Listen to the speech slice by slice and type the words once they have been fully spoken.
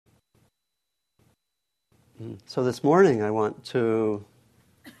So this morning I want to,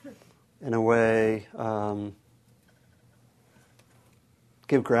 in a way,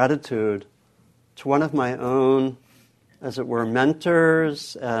 give gratitude to one of my own, as it were,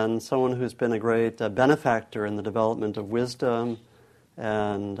 mentors and someone who's been a great benefactor in the development of wisdom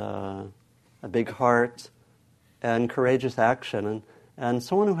and a big heart and courageous action, and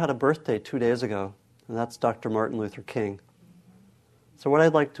someone who had a birthday 2 days ago, and that's Dr. Martin Luther King. So what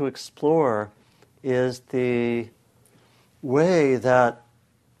I'd like to explore is the way that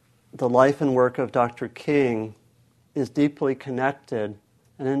the life and work of Dr. King is deeply connected,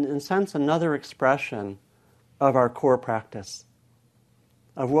 and in a sense another expression of our core practice,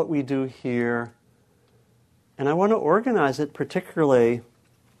 of what we do here. And I want to organize it particularly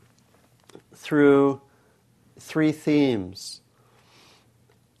through 3 themes.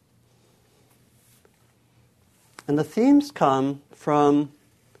 And the themes come from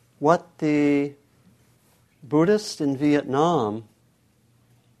what the Buddhists in Vietnam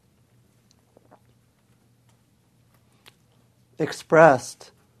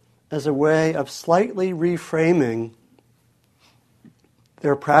expressed as a way of slightly reframing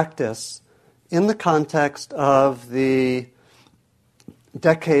their practice in the context of the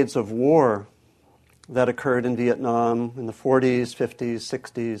decades of war that occurred in Vietnam in the 40s, 50s,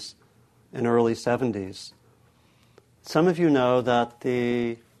 60s, and early 70s. Some of you know that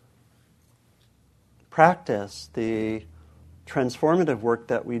the practice, the transformative work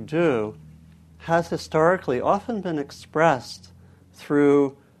that we do, has historically often been expressed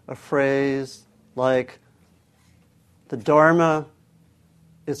through a phrase like, the Dharma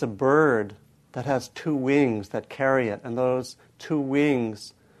is a bird that has 2 wings that carry it, and those 2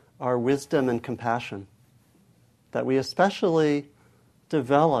 wings are wisdom and compassion, that we especially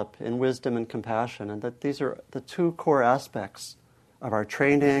develop in wisdom and compassion, and that these are the 2 core aspects of our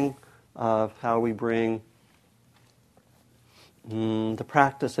training, of how we bring the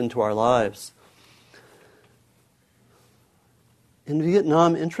practice into our lives. In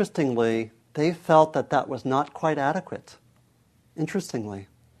Vietnam, interestingly, they felt that that was not quite adequate, interestingly.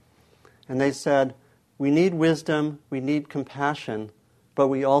 And they said, we need wisdom, we need compassion, but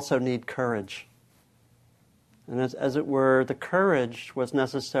we also need courage. And as it were, the courage was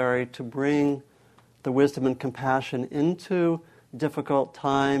necessary to bring the wisdom and compassion into difficult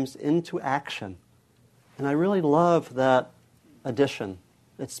times, into action. And I really love that addition.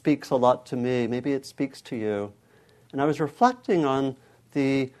 It speaks a lot to me. Maybe it speaks to you. And I was reflecting on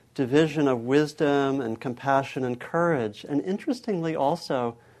the division of wisdom and compassion and courage. And interestingly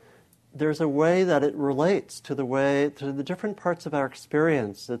also, there's a way that it relates to the different parts of our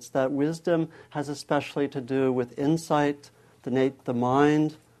experience. It's that wisdom has especially to do with insight, the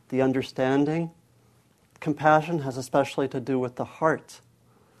mind, the understanding. Compassion has especially to do with the heart,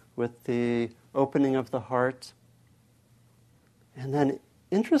 with the opening of the heart. And then,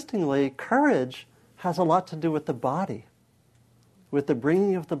 interestingly, courage has a lot to do with the body, with the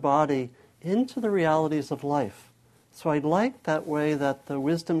bringing of the body into the realities of life. So I like that way that the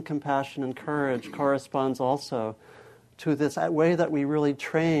wisdom, compassion, and courage corresponds also to this way that we really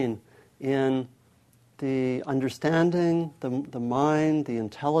train in the understanding, the mind, the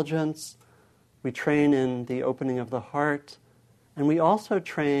intelligence. We train in the opening of the heart. And we also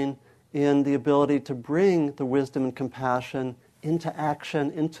train in the ability to bring the wisdom and compassion into action,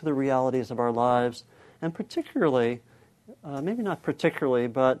 into the realities of our lives. And particularly, maybe not particularly,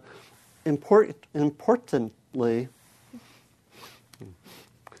 but importantly,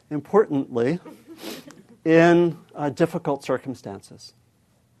 in difficult circumstances.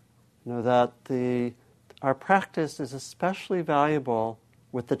 You know, that our practice is especially valuable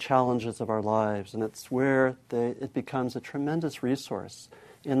with the challenges of our lives, and it's where it becomes a tremendous resource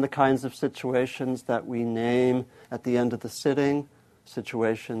in the kinds of situations that we name at the end of the sitting,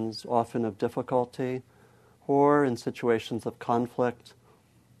 situations often of difficulty, or in situations of conflict,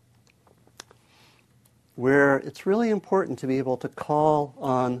 where it's really important to be able to call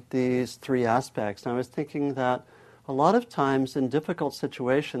on these 3 aspects. And I was thinking that a lot of times in difficult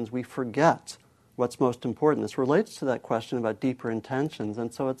situations we forget what's most important. This relates to that question about deeper intentions,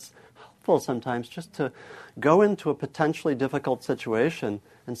 and so it's helpful sometimes just to go into a potentially difficult situation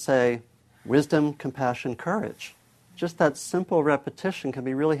and say, wisdom, compassion, courage. Just that simple repetition can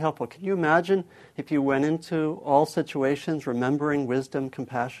be really helpful. Can you imagine if you went into all situations remembering wisdom,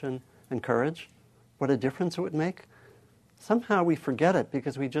 compassion, and courage? What a difference it would make. Somehow we forget it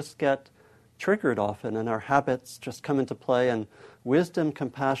because we just get triggered often and our habits just come into play, and wisdom,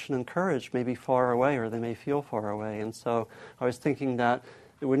 compassion, and courage may be far away, or they may feel far away. And so I was thinking that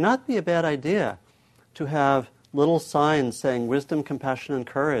it would not be a bad idea to have little signs saying wisdom, compassion, and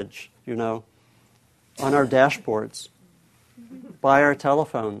courage, on our dashboards, by our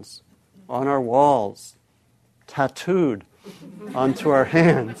telephones, on our walls, tattooed onto our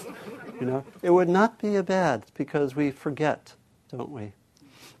hands. It would not be a bad, because we forget, don't we?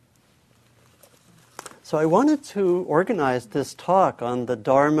 So I wanted to organize this talk on the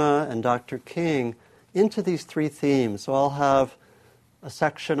Dharma and Dr. King into these three themes. So I'll have a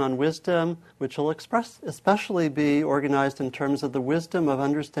section on wisdom, which will especially be organized in terms of the wisdom of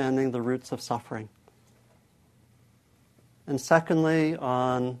understanding the roots of suffering. And secondly,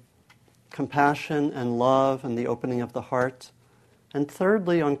 on compassion and love and the opening of the heart. And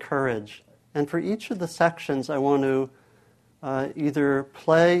thirdly, on courage. And for each of the sections, I want to either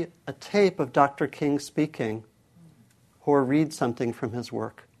play a tape of Dr. King speaking or read something from his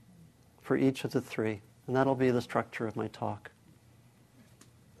work for each of the three. And that'll be the structure of my talk.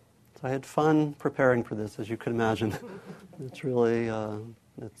 So I had fun preparing for this, as you can imagine. It's really,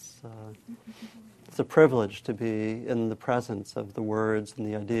 it's a privilege to be in the presence of the words and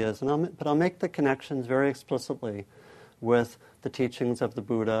the ideas. But I'll make the connections very explicitly with the teachings of the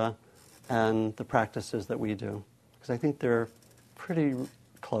Buddha and the practices that we do, because I think they're pretty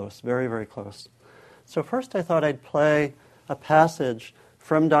close, very, very close. So first I thought I'd play a passage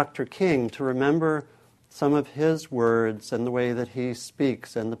from Dr. King to remember some of his words and the way that he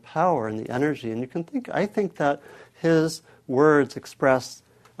speaks and the power and the energy. And I think that his words express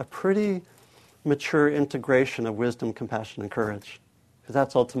a pretty mature integration of wisdom, compassion, and courage. Because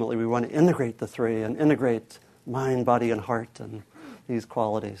that's ultimately, we want to integrate the three and integrate mind, body, and heart and these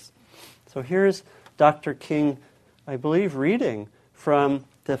qualities. So here's Dr. King, I believe, reading from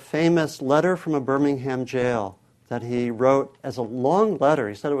the famous letter from a Birmingham jail that he wrote as a long letter.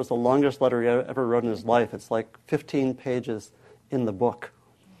 He said it was the longest letter he ever wrote in his life. It's like 15 pages in the book.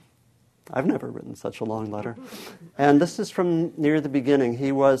 I've never written such a long letter. And this is from near the beginning.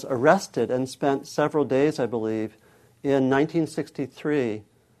 He was arrested and spent several days, I believe, in 1963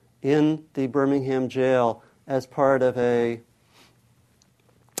 in the Birmingham jail as part of a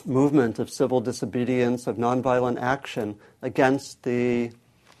movement of civil disobedience, of nonviolent action against the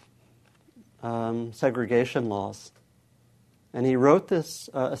segregation laws. And he wrote this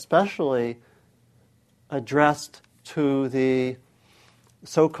especially addressed to the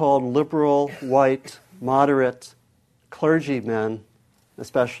so-called liberal, white, moderate clergymen,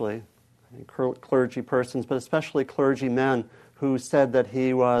 especially clergy persons, but especially clergymen who said that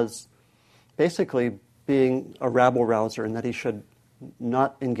he was basically being a rabble-rouser and that he should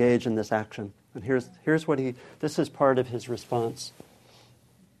not engage in this action. And here's what this is part of his response.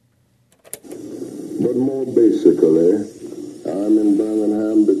 But more basically, I'm in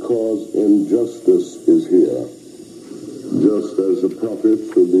Birmingham because injustice is here. Just as the prophets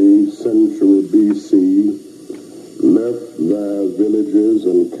of the century B.C. left their villages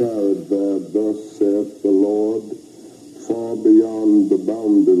and carried their thus saith the Lord far beyond the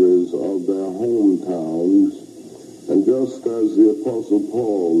boundaries of their hometowns, and just as the Apostle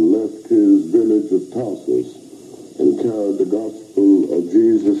Paul left his village of Tarsus and carried the gospel of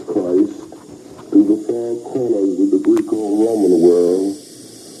Jesus Christ to the far corners of the Greco-Roman world,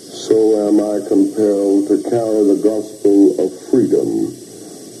 so am I compelled to carry the gospel of freedom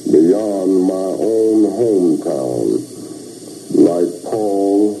beyond my own hometown. Like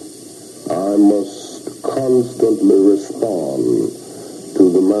Paul, I must constantly respond to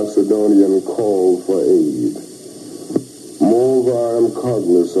the Macedonian call for aid. Moreover, I am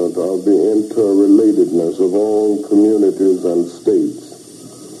cognizant of the interrelatedness of all communities and states.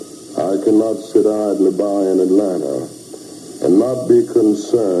 I cannot sit idly by in Atlanta and not be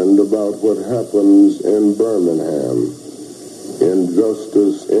concerned about what happens in Birmingham.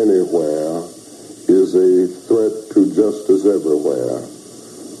 Injustice anywhere is a threat to justice everywhere.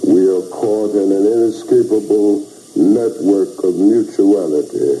 We are caught in an inescapable network of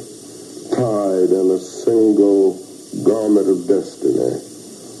mutuality, tied in a single garment of destiny.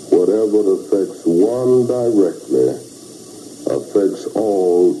 Whatever affects one directly affects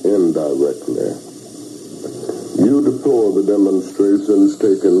all indirectly. You deplore the demonstrations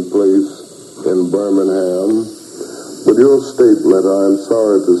taking place in Birmingham, but your statement, I'm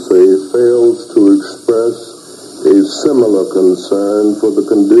sorry to say, fails to express a similar concern for the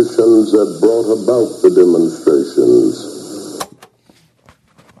conditions that brought about the demonstrations.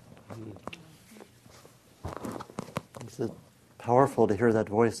 It's powerful to hear that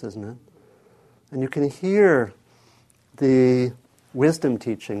voice, isn't it? And you can hear the wisdom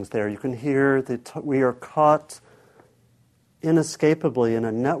teachings there. You can hear that we are caught inescapably in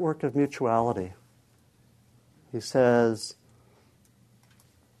a network of mutuality. He says,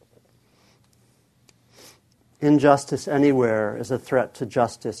 injustice anywhere is a threat to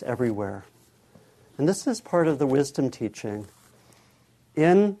justice everywhere. And this is part of the wisdom teaching.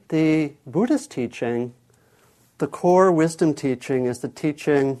 In the Buddhist teaching, the core wisdom teaching is the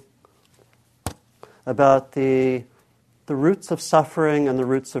teaching about the roots of suffering and the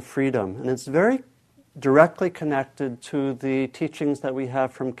roots of freedom. And it's very directly connected to the teachings that we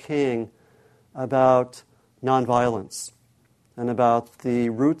have from King about nonviolence and about the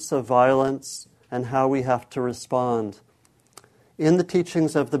roots of violence and how we have to respond. In the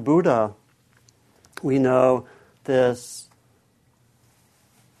teachings of the Buddha, we know this,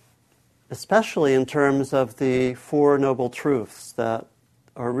 especially in terms of the Four Noble Truths that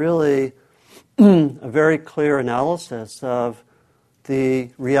are really a very clear analysis of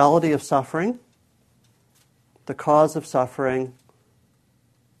the reality of suffering, the cause of suffering,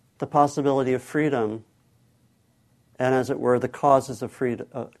 the possibility of freedom, and as it were, the causes of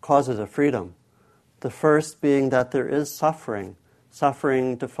freedom. The first being that there is suffering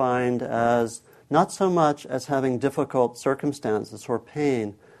defined as not so much as having difficult circumstances or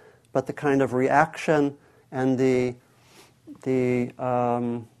pain, but the kind of reaction and the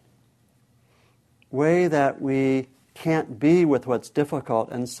way that we can't be with what's difficult,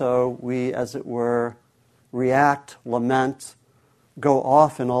 and so we, as it were, react, lament, go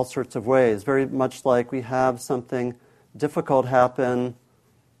off in all sorts of ways. Very much like we have something difficult happen.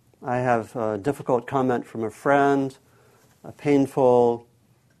 I have a difficult comment from a friend, a painful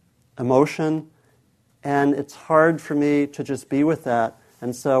emotion, and it's hard for me to just be with that,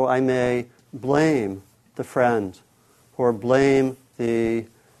 and so I may blame the friend or blame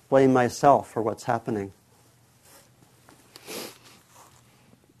myself for what's happening.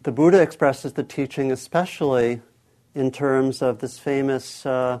 The Buddha expresses the teaching especially in terms of this famous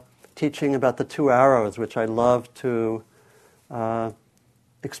teaching about the two arrows, which I love to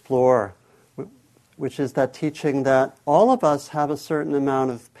explore, which is that teaching that all of us have a certain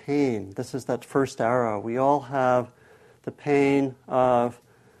amount of pain. This is that first arrow. We all have the pain of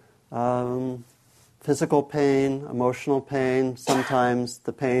physical pain, emotional pain, sometimes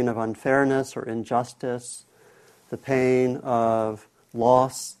the pain of unfairness or injustice, the pain of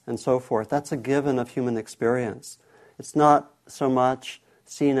loss, and so forth. That's a given of human experience. It's not so much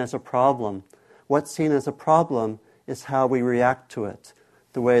seen as a problem. What's seen as a problem is how we react to it.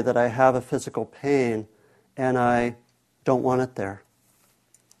 The way that I have a physical pain and I don't want it there.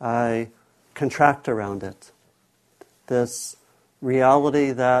 I contract around it. This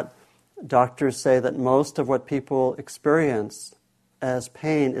reality that doctors say that most of what people experience as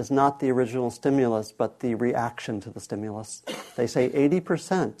pain is not the original stimulus, but the reaction to the stimulus. They say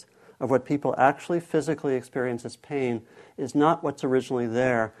 80% of what people actually physically experience as pain is not what's originally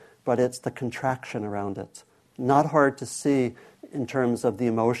there, but it's the contraction around it. Not hard to see in terms of the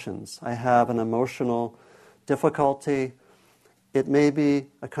emotions. I have an emotional difficulty. It may be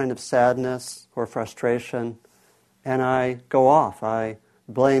a kind of sadness or frustration, and I go off. I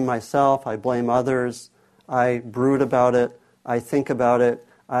blame myself, I blame others, I brood about it, I think about it,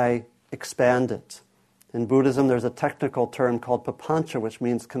 I expand it. In Buddhism, there's a technical term called papancha, which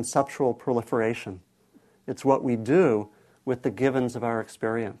means conceptual proliferation. It's what we do with the givens of our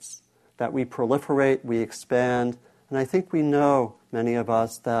experience, that we proliferate, we expand, and I think we know, many of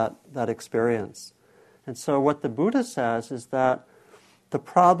us, that experience. And so what the Buddha says is that the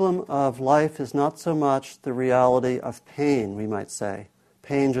problem of life is not so much the reality of pain, we might say,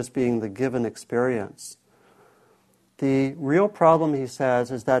 pain just being the given experience. The real problem, he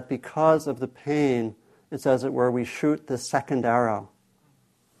says, is that because of the pain, it's as it were, we shoot the second arrow.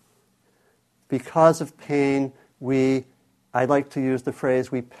 Because of pain, I like to use the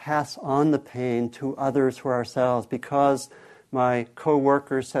phrase, we pass on the pain to others or ourselves. Because my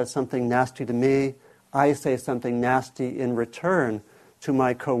coworker says something nasty to me, I say something nasty in return to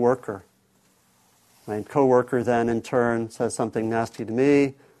my coworker. My coworker then in turn says something nasty to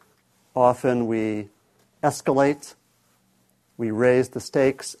me. Often we escalate, we raise the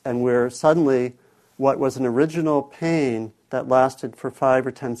stakes, and we're suddenly, what was an original pain that lasted for 5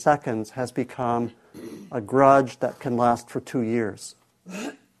 or 10 seconds has become a grudge that can last for 2 years.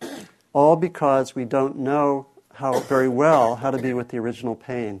 All because we don't know very well how to be with the original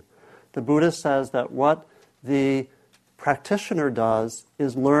pain. The Buddha says that what the practitioner does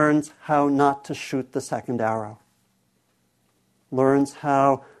is learns how not to shoot the second arrow. Learns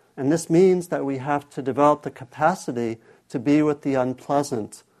how, and this means that we have to develop the capacity to be with the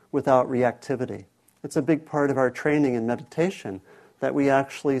unpleasant without reactivity. It's a big part of our training in meditation, that we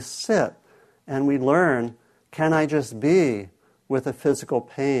actually sit and we learn, can I just be with a physical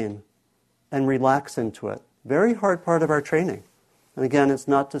pain and relax into it? Very hard part of our training. And again, it's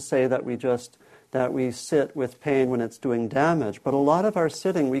not to say that we just that we sit with pain when it's doing damage. But a lot of our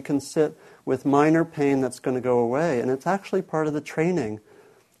sitting, we can sit with minor pain that's going to go away. And it's actually part of the training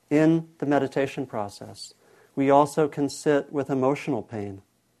in the meditation process. We also can sit with emotional pain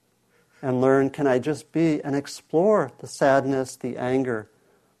and learn, can I just be, and explore the sadness, the anger.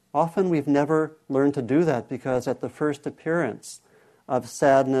 Often we've never learned to do that because at the first appearance of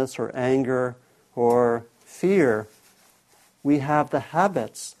sadness or anger or fear, we have the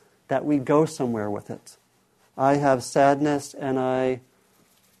habits that we go somewhere with it. I have sadness and I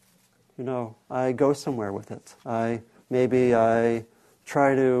go somewhere with it. Maybe I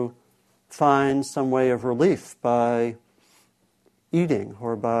try to find some way of relief by eating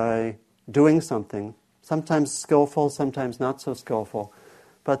or by doing something, sometimes skillful, sometimes not so skillful.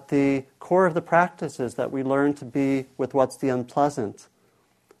 But the core of the practice is that we learn to be with what's the unpleasant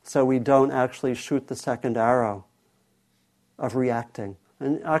so we don't actually shoot the second arrow of reacting.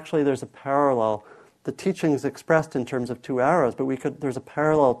 And actually there's a parallel. The teaching is expressed in terms of 2 arrows, but there's a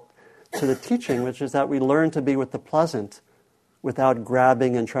parallel to the teaching, which is that we learn to be with the pleasant without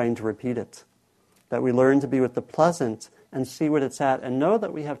grabbing and trying to repeat it. That we learn to be with the pleasant and see what it's at, and know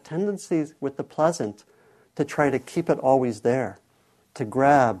that we have tendencies with the pleasant to try to keep it always there, to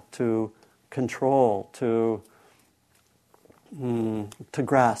grab, to control, to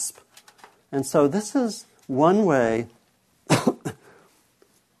grasp. And so this is one way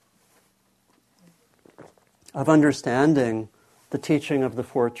of understanding the teaching of the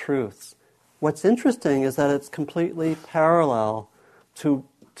Four Truths. What's interesting is that it's completely parallel to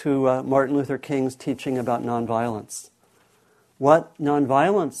Martin Luther King's teaching about nonviolence. What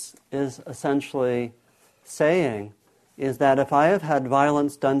nonviolence is essentially saying is that if I have had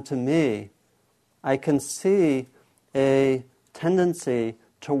violence done to me, I can see a tendency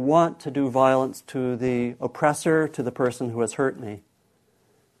to want to do violence to the oppressor, to the person who has hurt me.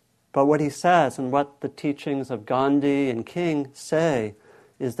 But what he says, and what the teachings of Gandhi and King say,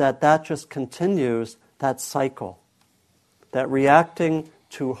 is that just continues that cycle. That reacting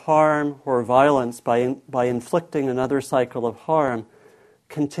to harm or violence by inflicting another cycle of harm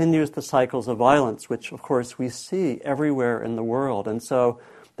continues the cycles of violence, which of course we see everywhere in the world. And so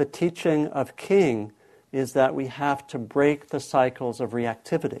the teaching of King is that we have to break the cycles of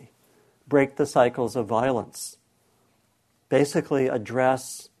reactivity, break the cycles of violence, basically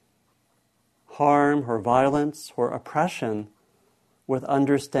address harm or violence or oppression with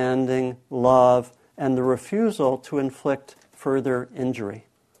understanding, love, and the refusal to inflict further injury.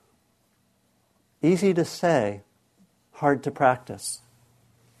 Easy to say, hard to practice.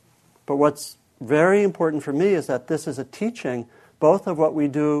 But what's very important for me is that this is a teaching both of what we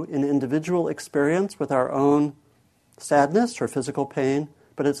do in individual experience with our own sadness or physical pain,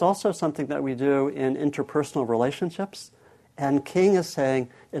 but it's also something that we do in interpersonal relationships. And King is saying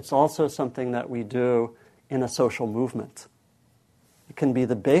it's also something that we do in a social movement. It can be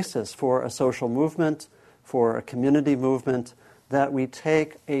the basis for a social movement, for a community movement, that we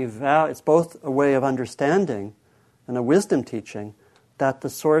take a vow. It's both a way of understanding and a wisdom teaching that the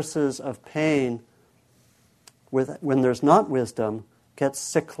sources of pain, when there's not wisdom, get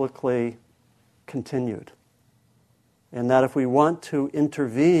cyclically continued. And that if we want to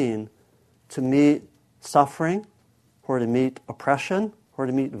intervene to meet suffering, or to meet oppression, or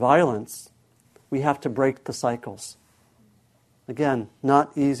to meet violence, we have to break the cycles. Again,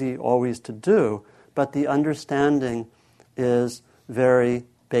 not easy always to do, but the understanding is very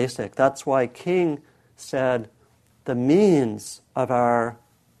basic. That's why King said the means of our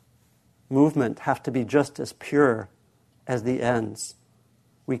movement have to be just as pure as the ends.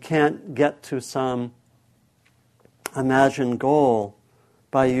 We can't get to some imagined goal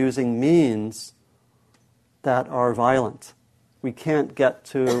by using means that are violent. We can't get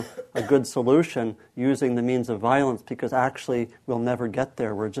to a good solution using the means of violence because actually we'll never get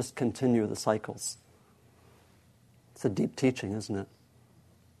there. We'll just continue the cycles. It's a deep teaching, isn't it?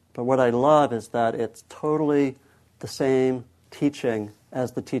 But what I love is that it's totally the same teaching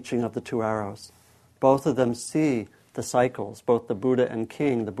as the teaching of the 2 arrows. Both of them see the cycles, both the Buddha and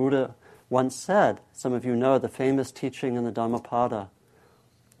King. The Buddha once said, some of you know the famous teaching in the Dhammapada,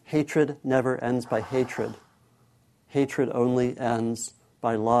 hatred never ends by hatred. Hatred only ends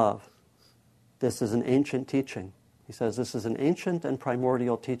by love. This is an ancient teaching. He says this is an ancient and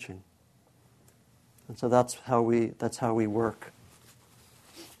primordial teaching. And so that's how we work.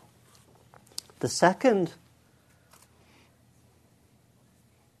 The second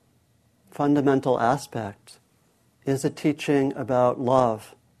fundamental aspect is a teaching about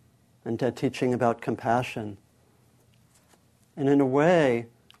love and a teaching about compassion. And in a way,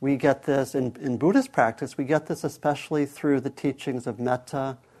 we get this, in Buddhist practice, we get this especially through the teachings of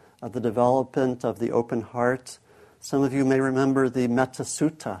metta, of the development of the open heart. Some of you may remember the Metta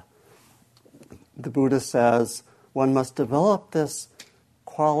Sutta. The Buddha says one must develop this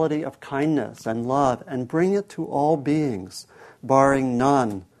quality of kindness and love and bring it to all beings, barring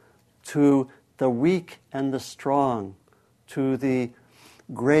none, to the weak and the strong, to the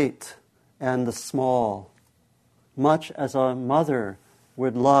great and the small. Much as a mother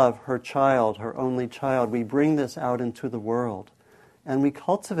would love her child, her only child, we bring this out into the world. And we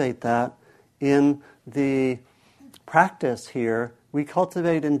cultivate that in the practice here. We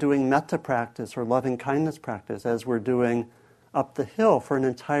cultivate in doing metta practice or loving kindness practice as we're doing up the hill for an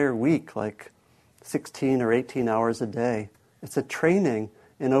entire week, like 16 or 18 hours a day. It's a training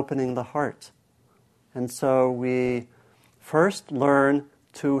in opening the heart. And so we first learn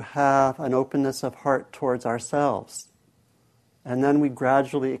to have an openness of heart towards ourselves. And then we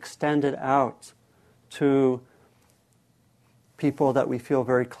gradually extend it out to people that we feel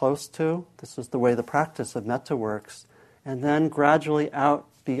very close to. This is the way the practice of metta works. And then gradually out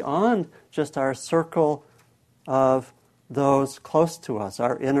beyond just our circle of those close to us,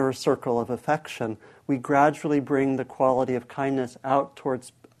 our inner circle of affection, we gradually bring the quality of kindness out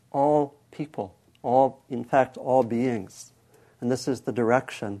towards all people, in fact, all beings. And this is the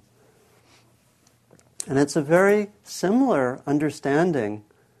direction. And it's a very similar understanding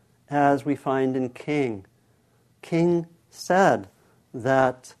as we find in King. King said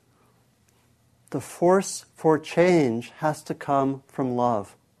that the force for change has to come from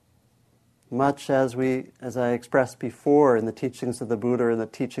love. Much as I expressed before in the teachings of the Buddha and the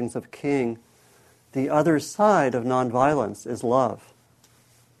teachings of King, the other side of nonviolence is love.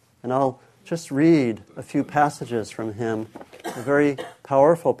 And I'll just read a few passages from him, a very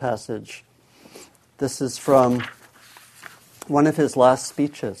powerful passage. This is from one of his last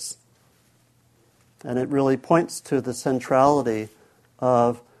speeches. And it really points to the centrality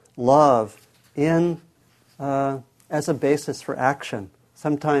of love as a basis for action.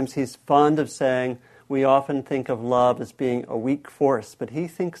 Sometimes he's fond of saying we often think of love as being a weak force, but he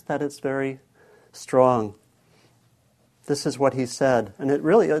thinks that it's very strong. This is what he said. And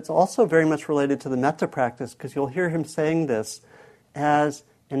it's also very much related to the metta practice, because you'll hear him saying this as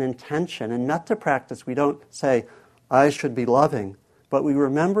an intention. In metta practice, we don't say, I should be loving, but we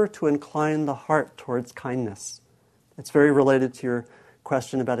remember to incline the heart towards kindness. It's very related to your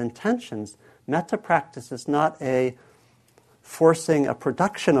question about intentions. Metta practice is not a forcing a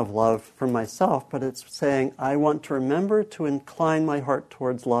production of love from myself, but it's saying, I want to remember to incline my heart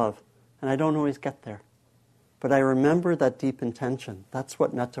towards love. And I don't always get there. But I remember that deep intention. That's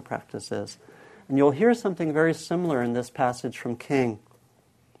what metta practice is. And you'll hear something very similar in this passage from King.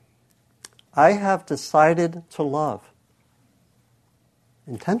 I have decided to love.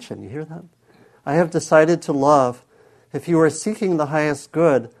 Intention, you hear that? I have decided to love. If you are seeking the highest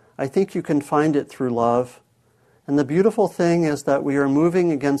good, I think you can find it through love. And the beautiful thing is that we are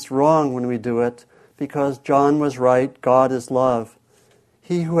moving against wrong when we do it, because John was right, God is love.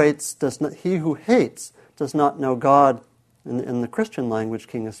 He who hates does not know God, in the Christian language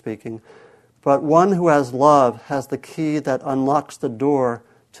King is speaking, but one who has love has the key that unlocks the door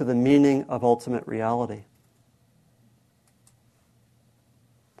to the meaning of ultimate reality.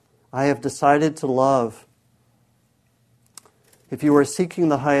 I have decided to love. If you are seeking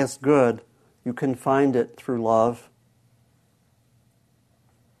the highest good, you can find it through love.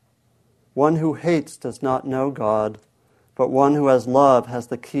 One who hates does not know God, but one who has love has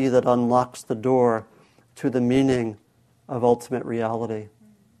the key that unlocks the door to the meaning of ultimate reality.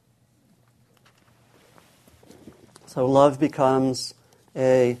 So love becomes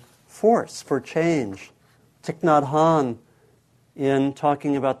a force for change. Thich Nhat Hanh, in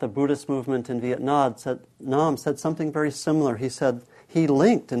talking about the Buddhist movement in Vietnam, said something very similar. He said, he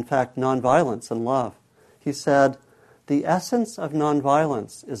linked, in fact, nonviolence and love. He said, the essence of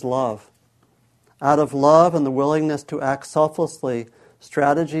nonviolence is love. Out of love and the willingness to act selflessly,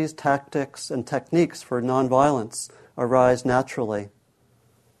 strategies, tactics, and techniques for nonviolence arise naturally.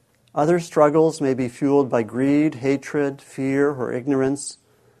 Other struggles may be fueled by greed, hatred, fear, or ignorance,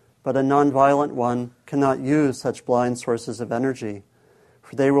 but a nonviolent one cannot use such blind sources of energy,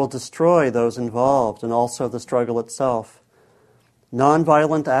 for they will destroy those involved and also the struggle itself.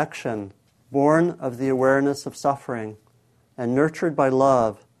 Nonviolent action, born of the awareness of suffering and nurtured by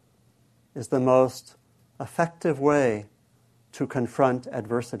love, is the most effective way to confront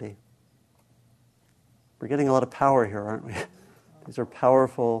adversity. We're getting a lot of power here, aren't we? These are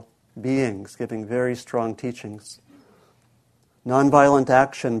powerful beings giving very strong teachings. Nonviolent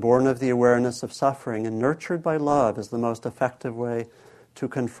action born of the awareness of suffering and nurtured by love is the most effective way to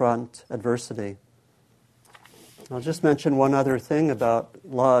confront adversity. I'll just mention one other thing about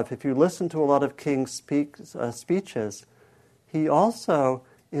love. If you listen to a lot of King's speeches, he also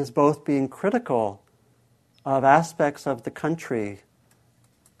is both being critical of aspects of the country,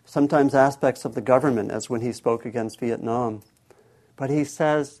 sometimes aspects of the government, as when he spoke against Vietnam. But he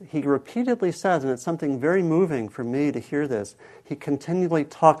repeatedly says, and it's something very moving for me to hear this, he continually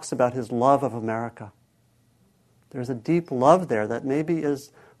talks about his love of America. There's a deep love there that maybe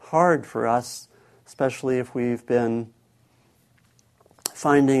is hard for us, especially if we've been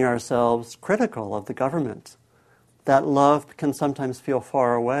finding ourselves critical of the government. That love can sometimes feel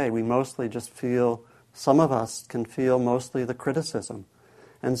far away. We mostly just feel, some of us can feel mostly the criticism.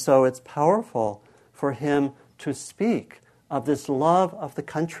 And so it's powerful for him to speak of this love of the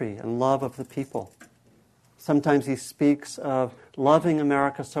country and love of the people. Sometimes he speaks of loving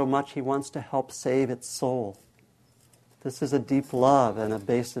America so much he wants to help save its soul. This is a deep love and a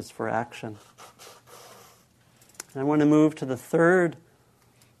basis for action. I want to move to the third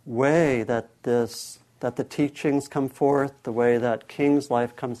way that the teachings come forth, the way that King's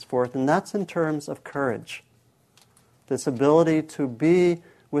life comes forth, and that's in terms of courage. This ability to be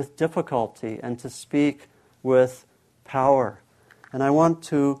with difficulty and to speak with power. And I want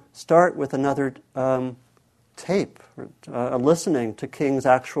to start with another tape, listening to King's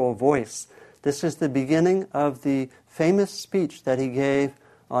actual voice. This is the beginning of the famous speech that he gave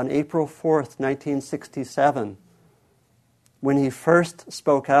on April 4th, 1967, when he first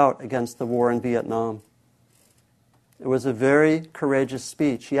spoke out against the war in Vietnam. It was a very courageous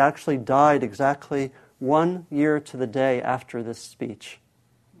speech. He actually died exactly 1 year to the day after this speech,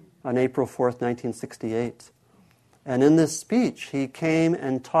 on April 4th, 1968. And in this speech, he came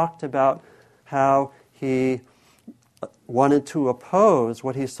and talked about how he wanted to oppose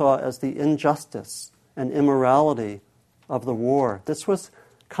what he saw as the injustice and immorality of the war. This was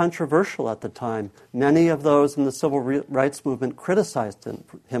controversial at the time. Many of those in the civil rights movement criticized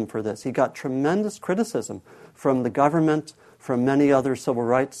him for this. He got tremendous criticism from the government, from many other civil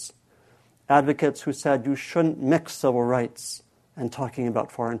rights advocates who said you shouldn't mix civil rights and talking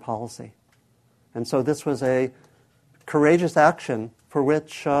about foreign policy. And so this was a courageous action for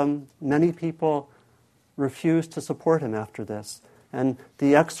which many people refused to support him after this. And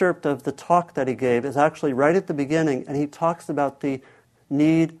the excerpt of the talk that he gave is actually right at the beginning, and he talks about the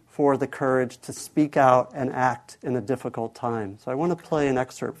need for the courage to speak out and act in a difficult time. So I want to play an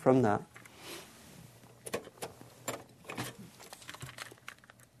excerpt from that.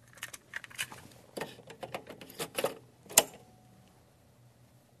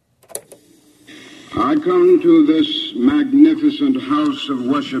 I come to this magnificent house of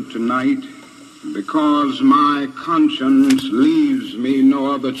worship tonight because my conscience leaves me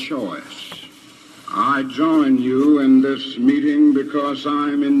no other choice. I join you in this meeting because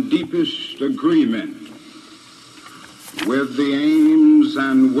I'm in deepest agreement with the aims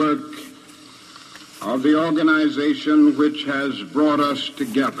and work of the organization which has brought us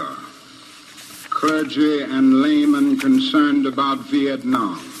together, clergy and laymen concerned about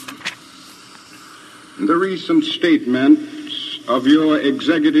Vietnam. The recent statements of your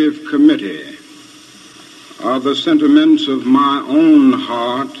executive committee are the sentiments of my own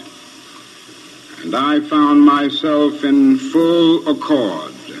heart, and I found myself in full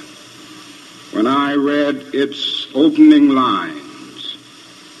accord when I read its opening lines.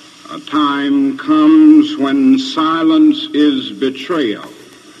 A time comes when silence is betrayal.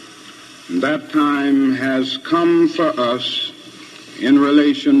 And that time has come for us in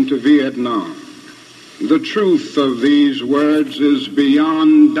relation to Vietnam. The truth of these words is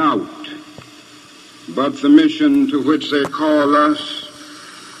beyond doubt, but the mission to which they call us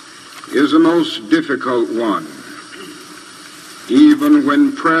is a most difficult one. Even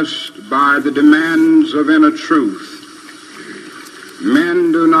when pressed by the demands of inner truth,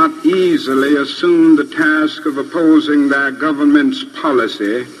 men do not easily assume the task of opposing their government's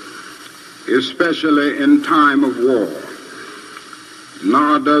policy, especially in time of war.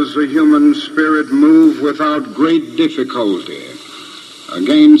 Nor does the human spirit move without great difficulty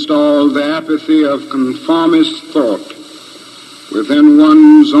against all the apathy of conformist thought within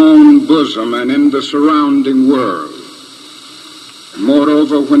one's own bosom and in the surrounding world.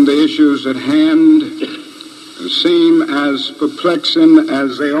 Moreover, when the issues at hand seem as perplexing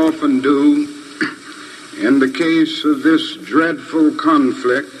as they often do, in the case of this dreadful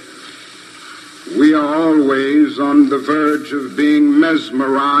conflict, we are always on the verge of being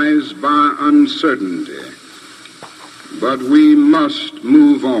mesmerized by uncertainty. But we must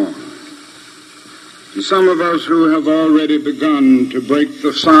move on. Some of us who have already begun to break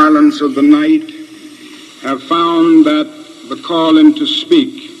the silence of the night have found that the calling to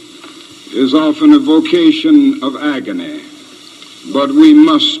speak is often a vocation of agony, but we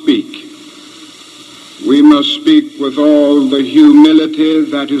must speak. We must speak with all the humility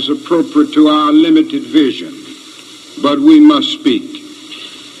that is appropriate to our limited vision, but we must speak.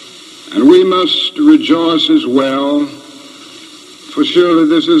 And we must rejoice as well, for surely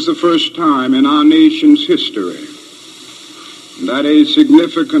this is the first time in our nation's history that a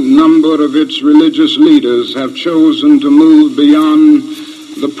significant number of its religious leaders have chosen to move beyond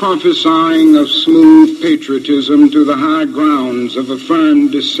the prophesying of smooth patriotism to the high grounds of a firm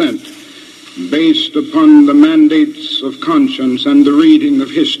dissent based upon the mandates of conscience and the reading of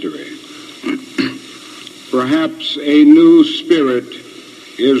history. Perhaps a new spirit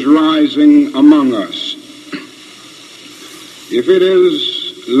is rising among us. If it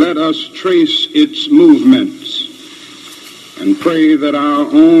is, let us trace its movements and pray that our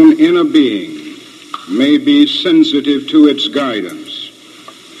own inner being may be sensitive to its guidance,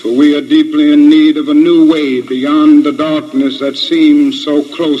 for we are deeply in need of a new way beyond the darkness that seems so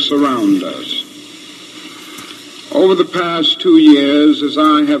close around us. Over the past 2 years, as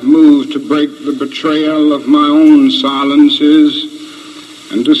I have moved to break the betrayal of my own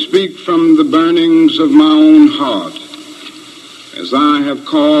silences and to speak from the burnings of my own heart, as I have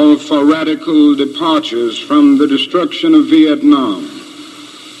called for radical departures from the destruction of Vietnam,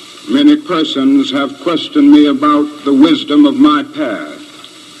 many persons have questioned me about the wisdom of my path.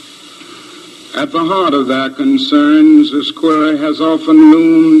 At the heart of their concerns, this query has often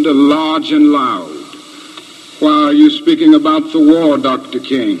loomed large and loud. Why are you speaking about the war, Dr.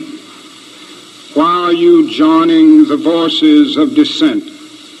 King? Why are you joining the voices of dissent?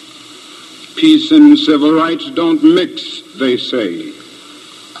 Peace and civil rights don't mix, they say.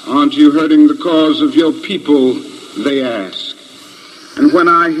 Aren't you hurting the cause of your people, they ask. And when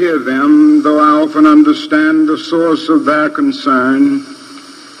I hear them, though I often understand the source of their concern,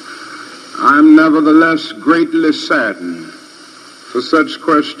 I'm nevertheless greatly saddened, for such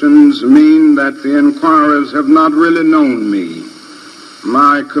questions mean that the inquirers have not really known me,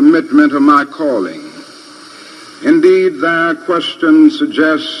 my commitment or my calling. Indeed, their questions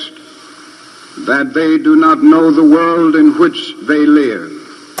suggest that they do not know the world in which they live.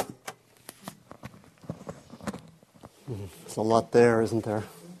 There's a lot there, isn't there?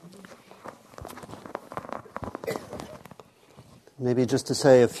 Maybe just to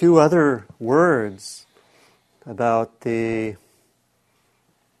say a few other words about this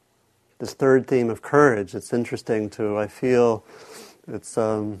third theme of courage. It's interesting I feel it's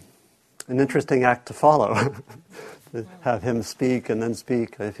an interesting act to follow. To have him speak and then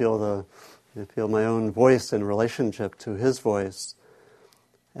speak. I feel my own voice in relationship to his voice.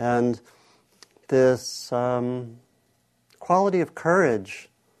 And this quality of courage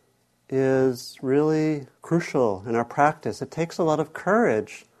is really crucial in our practice. It takes a lot of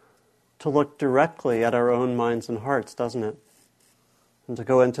courage to look directly at our own minds and hearts, doesn't it? And to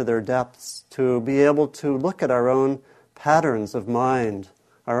go into their depths, to be able to look at our own patterns of mind,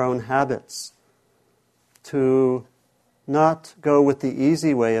 our own habits, to not go with the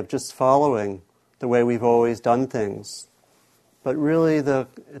easy way of just following the way we've always done things. But really,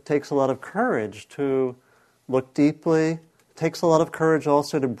 it takes a lot of courage to look deeply. It takes a lot of courage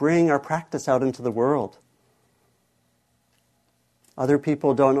also to bring our practice out into the world. Other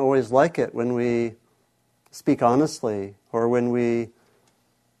people don't always like it when we speak honestly or when we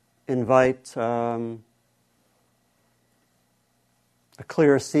invite a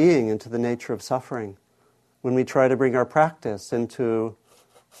clear seeing into the nature of suffering. When we try to bring our practice into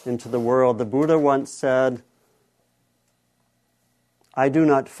the world. The Buddha once said, "I do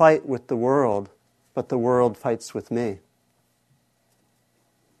not fight with the world, but the world fights with me."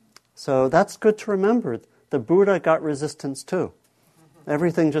 So that's good to remember. The Buddha got resistance too.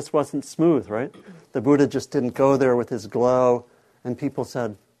 Everything just wasn't smooth, right? The Buddha just didn't go there with his glow, and people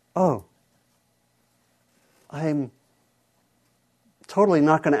said, "Oh, I'm totally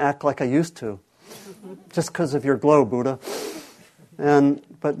not going to act like I used to, just because of your glow, Buddha."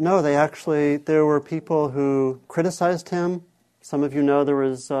 But no, there were people who criticized him. Some of you know there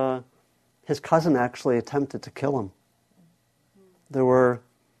was, his cousin actually attempted to kill him. There were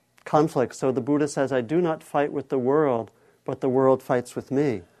conflicts. So the Buddha says, "I do not fight with the world, but the world fights with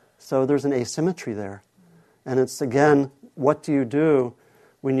me." So there's an asymmetry there. And it's, again, what do you do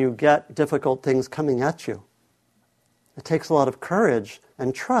when you get difficult things coming at you? It takes a lot of courage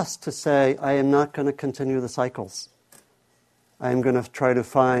and trust to say, I am not going to continue the cycles. I am going to try to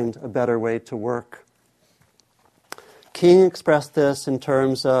find a better way to work. King expressed this in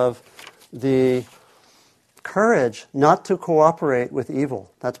terms of the courage not to cooperate with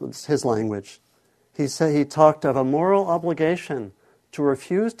evil. That was his language. He talked of a moral obligation to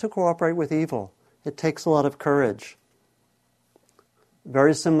refuse to cooperate with evil. It takes a lot of courage.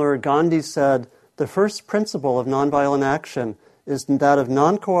 Very similar, Gandhi said, the first principle of nonviolent action is that of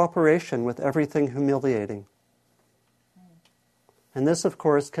non-cooperation with everything humiliating. And this, of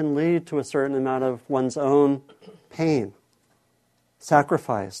course, can lead to a certain amount of one's own pain,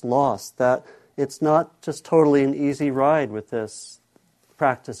 sacrifice, loss, that it's not just totally an easy ride with this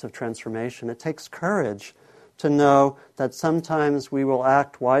practice of transformation. It takes courage to know that sometimes we will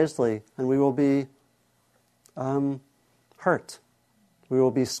act wisely and we will be hurt. We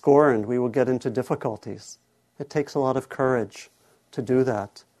will be scorned. We will get into difficulties. It takes a lot of courage to do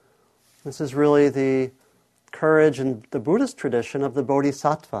that. This is really the courage in the Buddhist tradition of the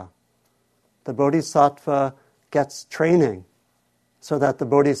bodhisattva. The bodhisattva gets training so that the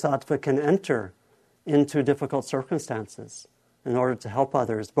bodhisattva can enter into difficult circumstances in order to help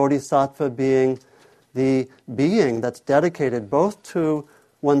others. Bodhisattva being the being that's dedicated both to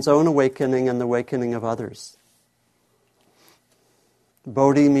one's own awakening and the awakening of others.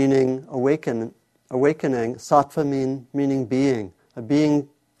 Bodhi meaning awakening, sattva meaning being, a being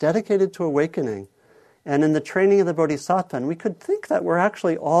dedicated to awakening. And in the training of the bodhisattva, and we could think that we're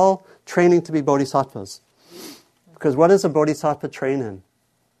actually all training to be bodhisattvas. Because what does a bodhisattva train in?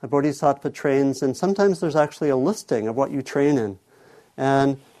 A bodhisattva trains, and sometimes there's actually a listing of what you train in.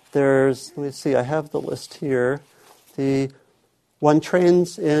 And there's, let me see, I have the list here. One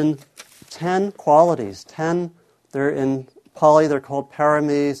trains in 10 qualities. 10, they're in Pali, they're called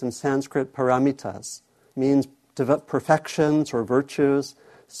paramis, in Sanskrit paramitas. Means perfections or virtues.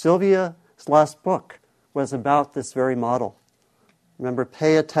 Sylvia's last book was about this very model. Remember,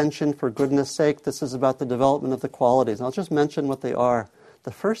 pay attention for goodness sake. This is about the development of the qualities. I'll just mention what they are.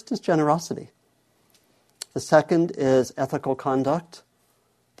 The first is generosity. The second is ethical conduct.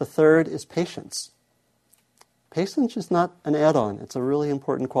 The third is patience. Patience is not an add-on. It's a really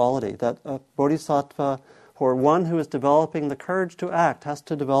important quality that a bodhisattva, or one who is developing the courage to act, has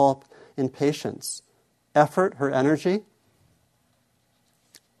to develop in patience. Effort, her energy.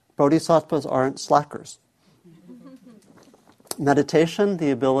 Bodhisattvas aren't slackers. Meditation, the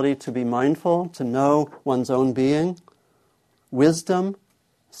ability to be mindful, to know one's own being. Wisdom,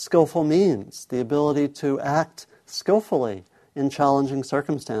 skillful means, the ability to act skillfully in challenging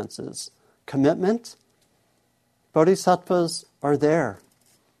circumstances. Commitment, bodhisattvas are there.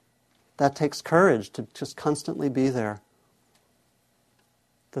 That takes courage to just constantly be there.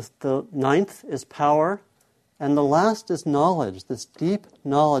 The ninth is power, and the last is knowledge, this deep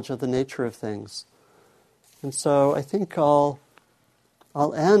knowledge of the nature of things. And so I think I'll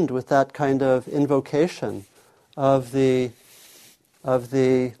end with that kind of invocation of the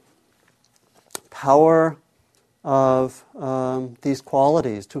power of these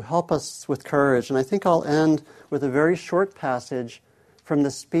qualities to help us with courage. And I think I'll end with a very short passage from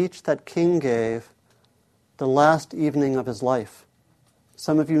the speech that King gave the last evening of his life.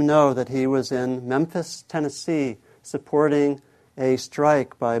 Some of you know that he was in Memphis, Tennessee, supporting a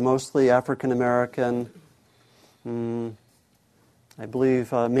strike by mostly African American, I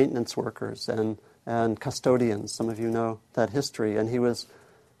believe, maintenance workers and custodians. Some of you know that history. And he was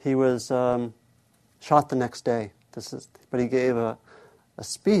shot the next day. But he gave a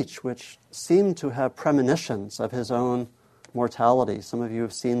speech which seemed to have premonitions of his own mortality. Some of you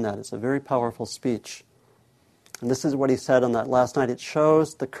have seen that. It's a very powerful speech. And this is what he said on that last night. It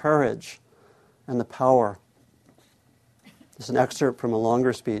shows the courage and the power. This is an excerpt from a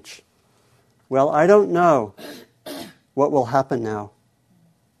longer speech. Well, I don't know what will happen now.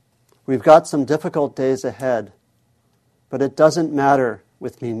 We've got some difficult days ahead, but it doesn't matter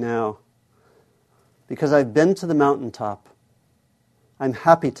with me now, because I've been to the mountaintop. I'm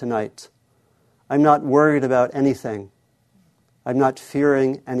happy tonight. I'm not worried about anything. I'm not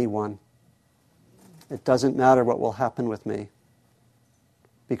fearing anyone. It doesn't matter what will happen with me,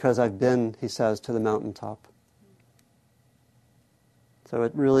 because I've been, he says, to the mountaintop. So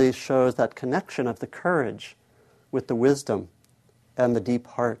it really shows that connection of the courage with the wisdom and the deep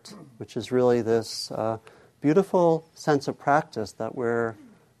heart, which is really this beautiful sense of practice that we're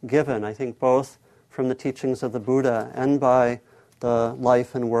given, I think, both from the teachings of the Buddha and by the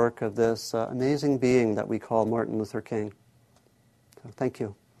life and work of this amazing being that we call Martin Luther King. So thank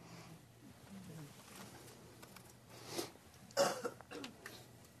you.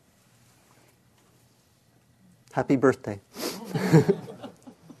 Happy birthday.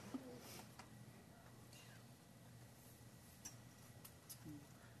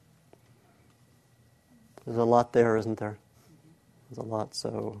 There's a lot there, isn't there? There's a lot,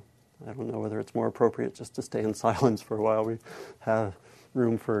 so I don't know whether it's more appropriate just to stay in silence for a while. We have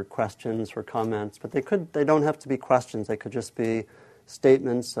room for questions, for comments, but they don't have to be questions. They could just be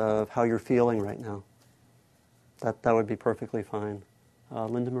statements of how you're feeling right now. That would be perfectly fine.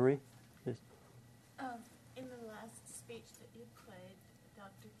 Linda Marie? Please. In the last speech that you played,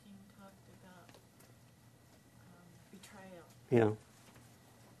 Dr. King talked about betrayal. Yeah.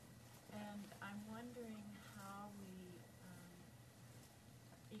 And I'm wondering how we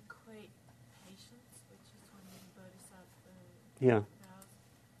equate patience, which is one of the bodhisattva vows,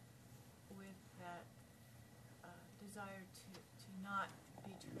 with that desire to not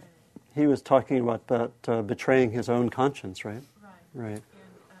betray. He was talking about that betraying his own conscience, right? Right. Right. And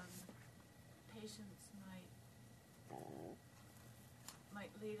patience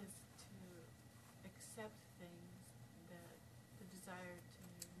might lead us to accept things that the desire to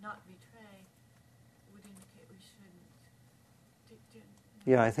not betray would indicate we shouldn't.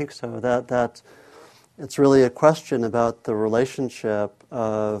 Yeah, I think so. That it's really a question about the relationship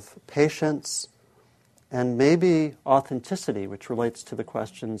of patience and maybe authenticity, which relates to the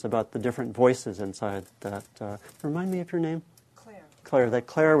questions about the different voices inside that. Remind me of your name? Claire, that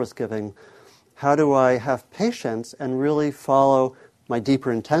Claire was giving. How do I have patience and really follow my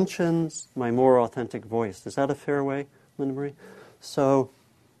deeper intentions, my more authentic voice? Is that a fair way, Linda Marie? So,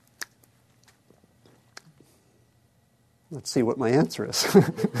 let's see what my answer is.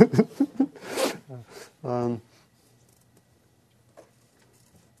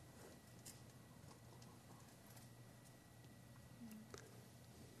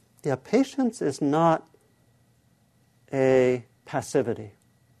 Yeah, patience is not a passivity.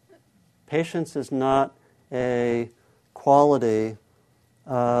 Patience is not a quality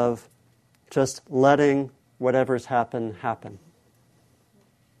of just letting whatever's happen. I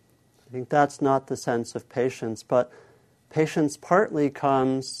think that's not the sense of patience, but patience partly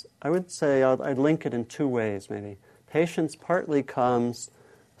comes, I would say, I'd link it in two ways maybe. Patience partly comes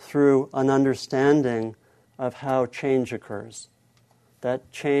through an understanding of how change occurs.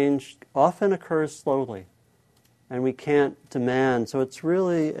 That change often occurs slowly, and we can't demand. So it's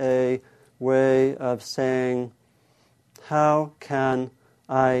really a way of saying, how can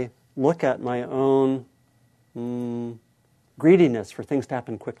I look at my own greediness for things to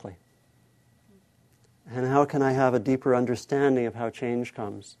happen quickly? And how can I have a deeper understanding of how change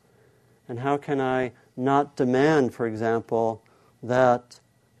comes? And how can I not demand, for example, that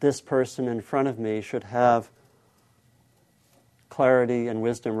this person in front of me should have clarity and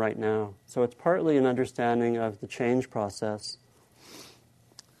wisdom right now? So it's partly an understanding of the change process.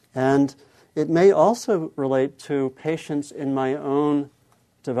 And it may also relate to patience in my own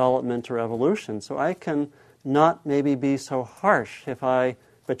development or evolution. So I can not maybe be so harsh if I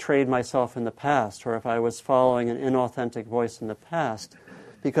betrayed myself in the past or if I was following an inauthentic voice in the past,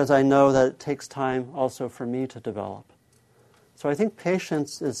 because I know that it takes time also for me to develop. So I think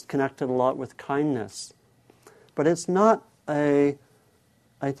patience is connected a lot with kindness. But it's not I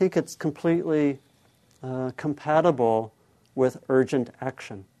think it's completely compatible with urgent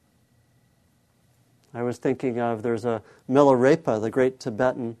action. I was thinking of, there's a Milarepa, the great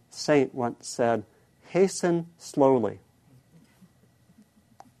Tibetan saint, once said, hasten slowly.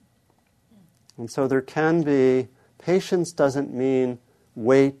 And so there can be, patience doesn't mean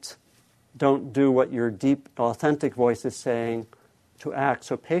wait, don't do what your deep, authentic voice is saying to act.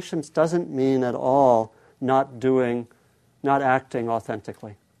 So patience doesn't mean at all not acting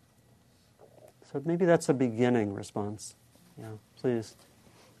authentically. So maybe that's a beginning response. Yeah, please.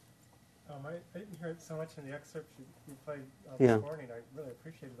 I didn't hear it so much in the excerpts you played this morning. I really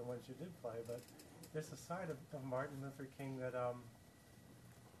appreciated the ones you did play, but there's a side of Martin Luther King that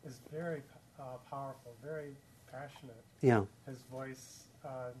is very powerful, very passionate. Yeah. His voice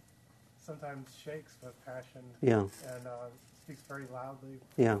sometimes shakes with passion. Yeah. And speaks very loudly,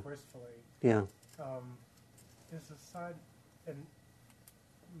 forcefully. Yeah. There's a side, and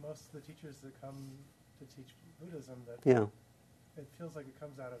most of the teachers that come to teach Buddhism, that it feels like it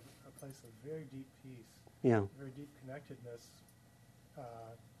comes out of a place of very deep peace, very deep connectedness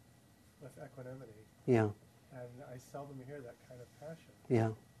with equanimity. Yeah. And I seldom hear that kind of passion. Yeah.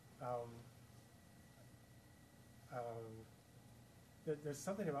 There's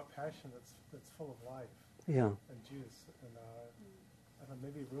something about passion that's full of life. Yeah. And juice, and I don't know,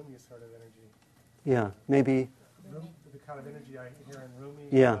 maybe Rumi sort of energy. Yeah, maybe. The kind of energy I hear in Rumi,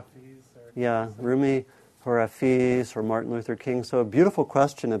 Hafiz, Rumi or Hafiz or Martin Luther King. So a beautiful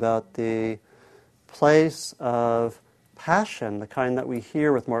question about the place of passion, the kind that we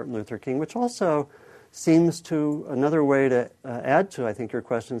hear with Martin Luther King, which also seems to, another way to add to, I think, your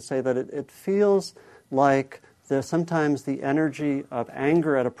question, say that it feels like sometimes the energy of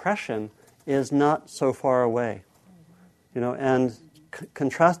anger at oppression is not so far away. And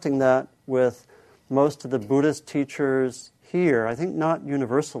contrasting that with most of the Buddhist teachers here, I think not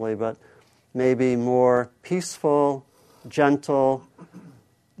universally, but maybe more peaceful, gentle,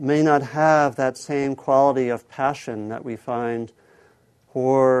 may not have that same quality of passion that we find,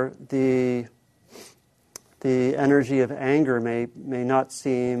 or the energy of anger may not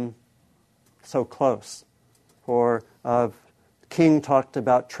seem so close. Or King talked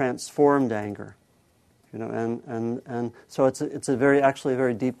about transformed anger, and so it's actually a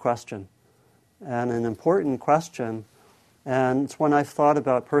very deep question, and an important question, and it's one I've thought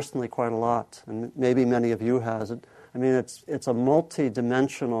about personally quite a lot, and maybe many of you has. It's a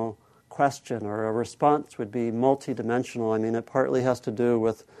multi-dimensional question, or a response would be multi-dimensional. It partly has to do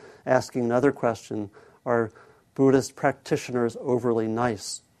with asking another question: are Buddhist practitioners overly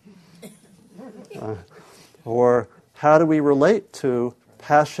nice? Or how do we relate to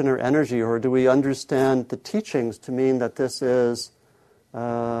passion or energy, or do we understand the teachings to mean that this is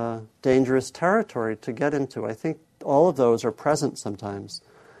dangerous territory to get into? I think all of those are present sometimes.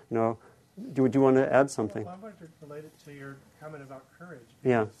 Do you want to add something? Well, I wanted to relate it to your comment about courage.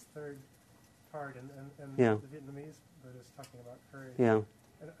 Yeah. This third part, and Yeah. the Vietnamese Buddhist talking about courage. Yeah.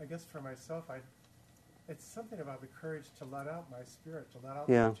 And I guess for myself, it's something about the courage to let out my spirit, to let out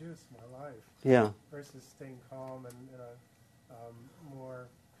Yeah. the juice in my life, Yeah. versus staying calm and in a more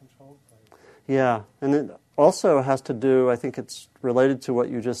controlled place. Yeah, and it also has to do, I think it's related to what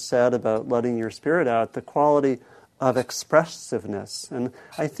you just said about letting your spirit out, the quality of expressiveness. And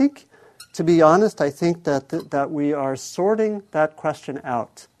I think, to be honest, I think that we are sorting that question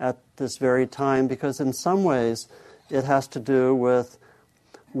out at this very time, because in some ways it has to do with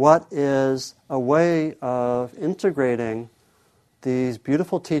what is a way of integrating these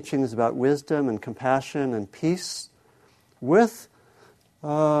beautiful teachings about wisdom and compassion and peace with,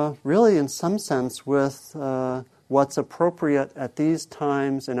 really in some sense, with what's appropriate at these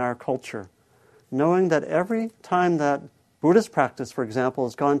times in our culture. Knowing that every time that Buddhist practice, for example,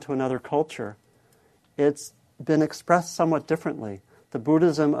 has gone to another culture, it's been expressed somewhat differently. The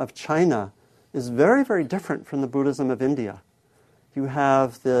Buddhism of China is very, very different from the Buddhism of India. You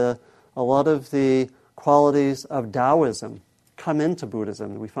have a lot of the qualities of Taoism come into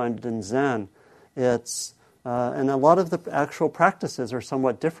Buddhism. We find it in Zen. And a lot of the actual practices are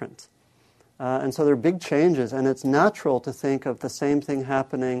somewhat different. And so there are big changes, and it's natural to think of the same thing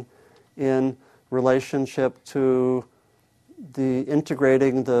happening in relationship to the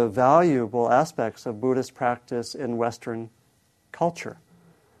integrating the valuable aspects of Buddhist practice in Western culture.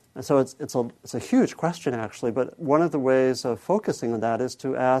 And so it's a huge question, actually, but one of the ways of focusing on that is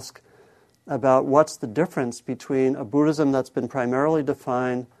to ask about what's the difference between a Buddhism that's been primarily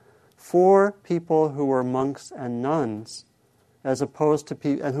defined for people who were monks and nuns, as opposed to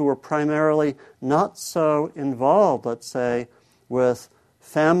people and who were primarily not so involved, let's say, with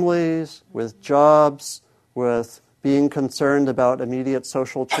families, with jobs, with being concerned about immediate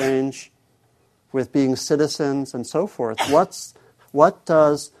social change, with being citizens, and so forth. What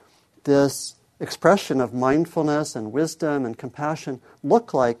does this expression of mindfulness and wisdom and compassion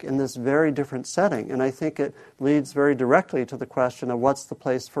look like in this very different setting? And I think it leads very directly to the question of what's the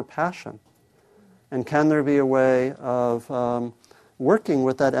place for passion? And can there be a way of working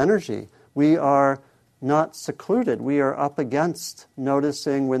with that energy? We are not secluded. We are up against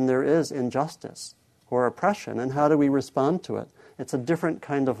noticing when there is injustice or oppression, and how do we respond to it? It's a different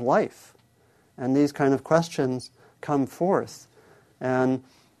kind of life. And these kind of questions come forth. And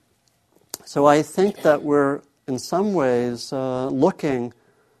so I think that we're, in some ways, looking,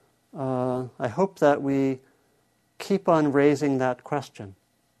 I hope that we keep on raising that question.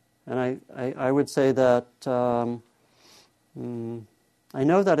 And I would say that I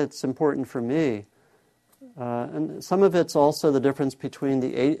know that it's important for me. And some of it's also the difference between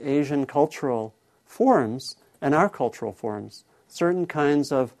the Asian cultural forms and our cultural forms. Certain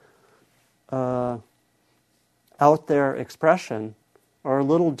kinds of out there expression are a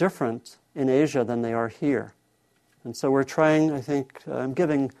little different in Asia than they are here. And so we're trying, I think, I'm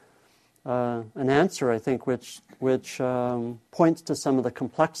giving an answer, I think, which points to some of the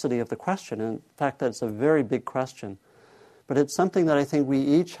complexity of the question, and in fact that it's a very big question. But it's something that I think we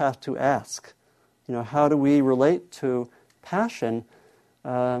each have to ask. How do we relate to passion?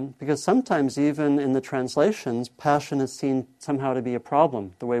 Because sometimes even in the translations, passion is seen somehow to be a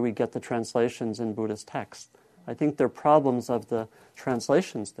problem, the way we get the translations in Buddhist texts. I think there are problems of the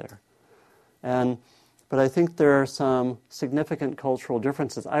translations there. But I think there are some significant cultural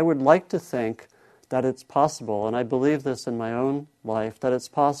differences. I would like to think that it's possible, and I believe this in my own life, that it's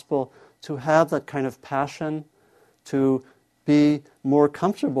possible to have that kind of passion, to be more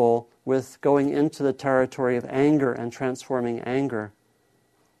comfortable with going into the territory of anger and transforming anger.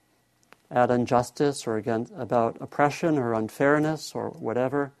 at injustice or about oppression or unfairness or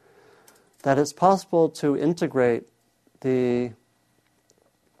whatever, that it's possible to integrate the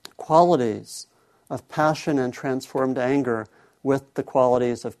qualities of passion and transformed anger with the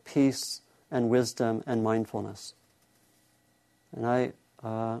qualities of peace and wisdom and mindfulness. And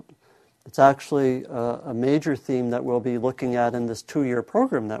it's actually a major theme that we'll be looking at in this 2-year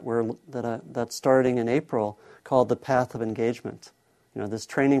program that's starting in April, called the Path of Engagement. This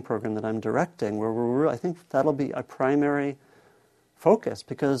training program that I'm directing, where I think that'll be a primary focus,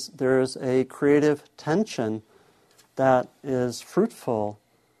 because there's a creative tension that is fruitful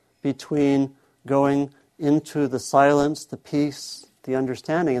between going into the silence, the peace, the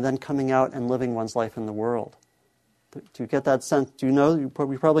understanding, and then coming out and living one's life in the world. Do you get that sense? Do you know?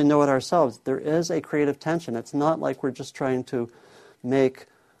 We probably know it ourselves. There is a creative tension. It's not like we're just trying to make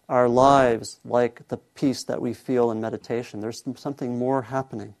our lives like the peace that we feel in meditation. There's something more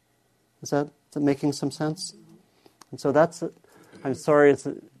happening. Is it making some sense? And so that's it. I'm sorry,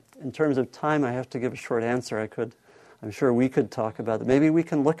 in terms of time, I have to give a short answer. I'm sure we could talk about it. Maybe we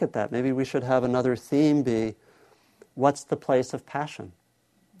can look at that. Maybe we should have another theme be, what's the place of passion?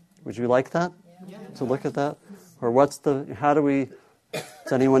 Would you like that? Yeah. To look at that? Or is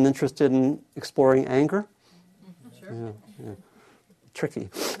anyone interested in exploring anger? Sure. Yeah. Tricky.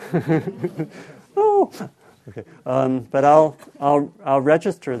 Oh, okay. But I'll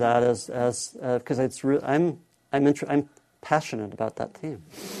register that as because I'm passionate about that theme.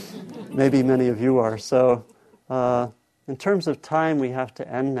 Maybe many of you are. So, in terms of time, we have to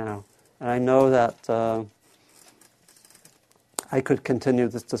end now, and I know that I could continue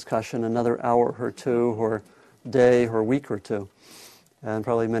this discussion another hour or two, or day, or week or two, and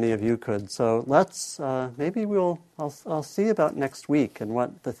probably many of you could. So let's maybe I'll see about next week and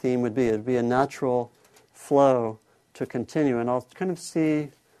what the theme would be. It'd be a natural flow to continue, and I'll kind of see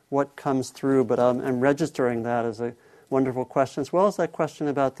what comes through. But I'm registering that as a wonderful question, as well as that question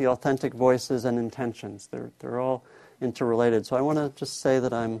about the authentic voices and intentions. They're all interrelated. So I want to just say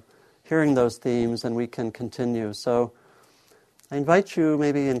that I'm hearing those themes, and we can continue. So I invite you,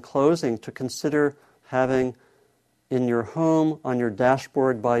 maybe in closing, to consider having in your home, on your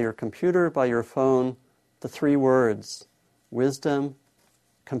dashboard, by your computer, by your phone, the 3 words: wisdom,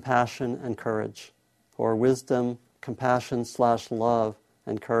 compassion, and courage. Or wisdom, compassion / love,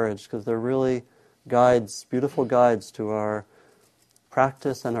 and courage, because they're really guides, beautiful guides to our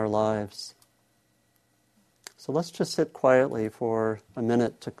practice and our lives. So let's just sit quietly for a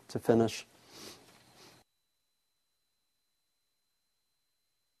minute to finish.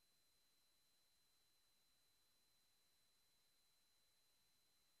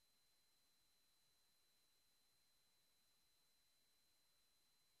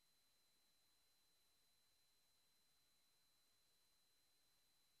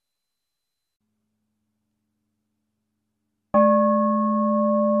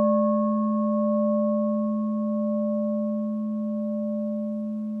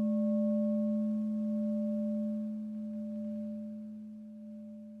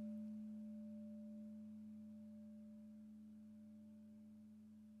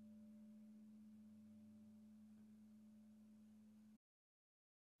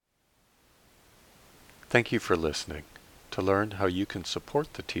 Thank you for listening. To learn how you can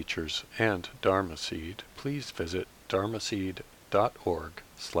support the teachers and Dharma Seed, please visit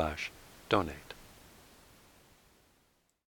dharmaseed.org/donate.